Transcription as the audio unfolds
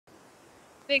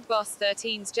Bigg Boss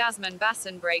 13's Jasmin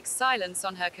Bhasin breaks silence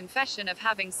on her confession of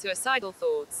having suicidal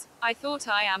thoughts. I thought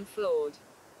I am flawed.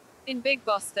 In Bigg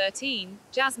Boss 13,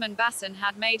 Jasmin Bhasin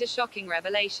had made a shocking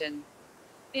revelation.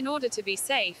 In order to be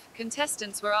safe,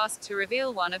 contestants were asked to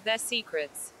reveal one of their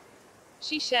secrets.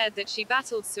 She shared that she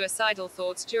battled suicidal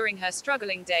thoughts during her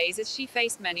struggling days as she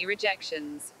faced many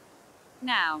rejections.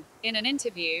 Now, in an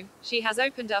interview, she has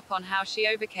opened up on how she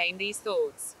overcame these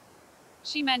thoughts.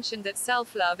 She mentioned that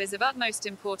self-love is of utmost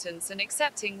importance and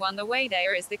accepting one the way they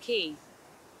are is the key.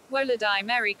 Wolad I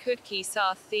Meri Kud Ki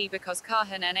Sath Thi because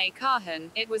Kahan Na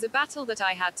Kahan, it was a battle that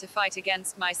I had to fight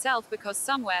against myself because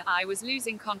somewhere I was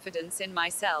losing confidence in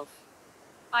myself.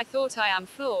 I thought I am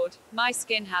flawed, my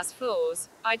skin has flaws,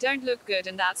 I don't look good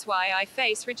and that's why I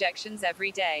face rejections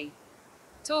every day.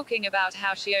 Talking about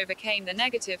how she overcame the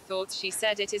negative thoughts, she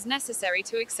said it is necessary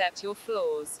to accept your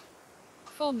flaws.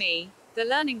 For me, the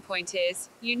learning point is,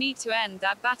 you need to end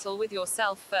that battle with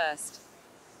yourself first.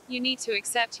 You need to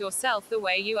accept yourself the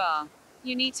way you are.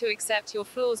 You need to accept your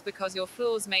flaws because your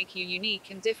flaws make you unique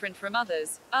and different from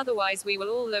others, otherwise we will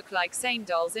all look like same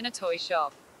dolls in a toy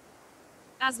shop.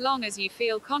 As long as you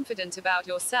feel confident about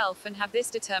yourself and have this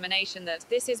determination that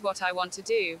this is what I want to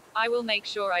do, I will make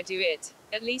sure I do it.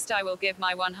 At least I will give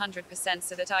my 100%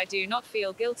 so that I do not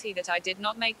feel guilty that I did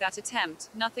not make that attempt.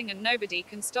 Nothing and nobody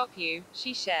can stop you,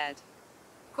 she shared.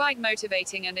 Quite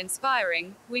motivating and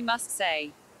inspiring, we must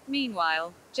say.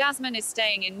 Meanwhile, Jasmin is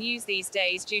staying in news these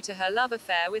days due to her love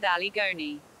affair with Ali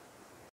Ghoni.